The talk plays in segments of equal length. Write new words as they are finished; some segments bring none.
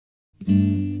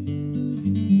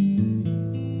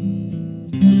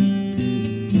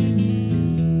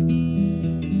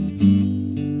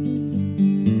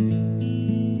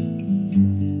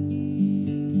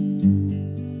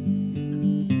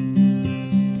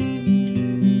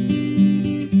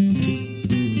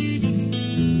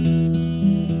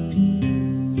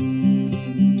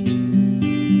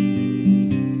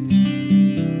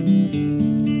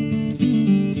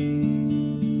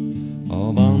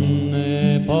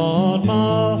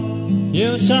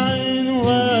You shine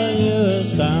where you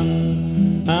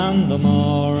stand, and the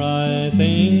more I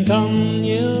think on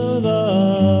you,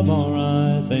 the more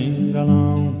I think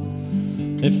along.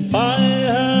 If I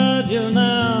had you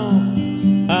now,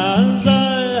 as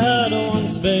I had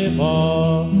once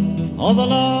before, all the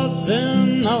lords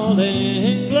in old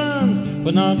England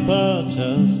would not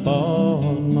purchase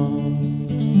Portmore.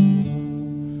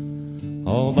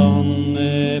 Oh,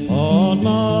 bonny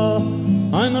Portmore,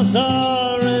 I'm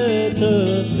sorry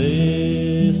to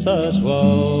see such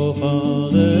woeful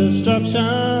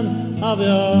destruction of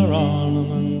your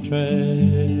ornament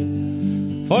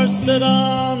trade. For it stood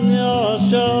on your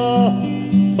shore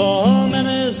for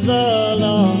many's the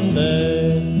long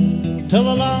day, till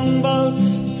the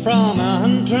longboats from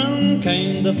Antrim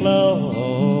came to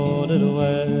float it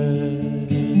away.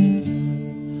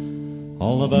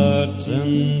 All the birds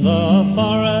in the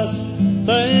forest,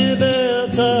 they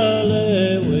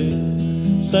bitterly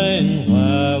weep, saying,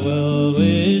 where will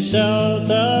we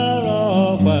shelter,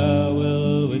 or where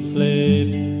will we sleep?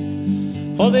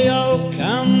 For the oak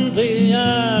and the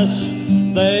ash,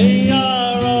 they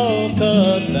are all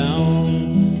cut down,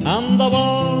 and the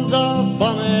walls of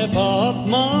bonny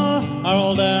Portmore are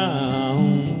all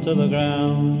down to the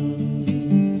ground.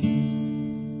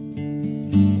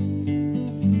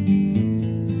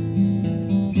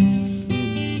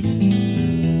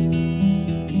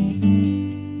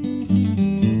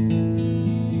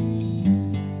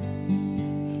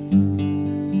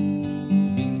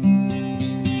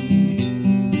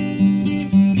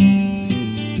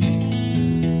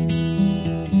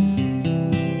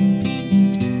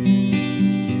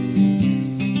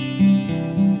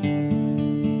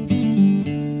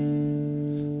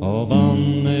 Oh,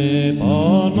 bonny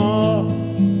Portmore,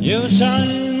 you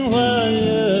shine where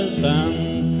you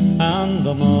stand, and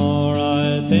the more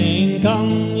I think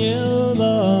on you,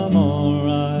 the more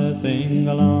I think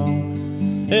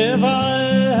along. If I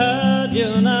had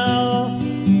you now,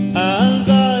 as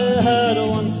I had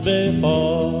once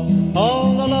before,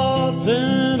 all the lords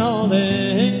in old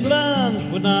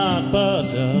England would not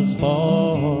purchase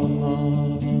Portmore.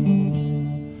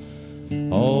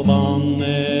 Oh,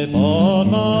 bonny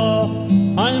Portmore,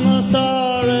 I'm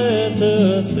sorry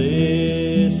to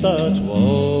see such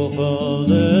woeful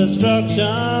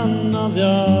destruction of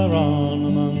your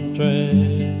ornament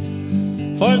trade.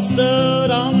 For it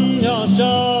stood on your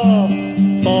shore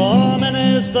for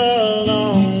many's the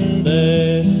long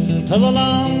day, till the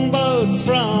longboats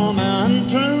from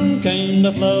Antrim came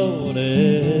to float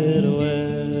it away.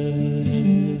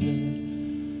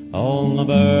 All the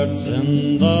birds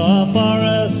in the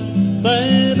forest,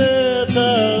 they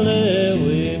bitterly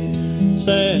weep,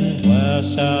 saying, where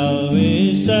shall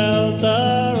we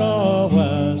shelter, or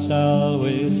where shall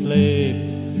we sleep?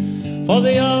 For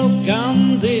the oak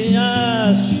and the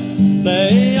ash,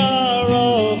 they are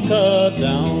all cut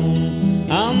down,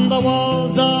 and the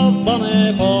walls of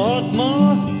bonny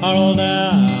Portmore are all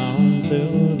down to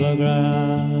the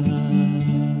ground.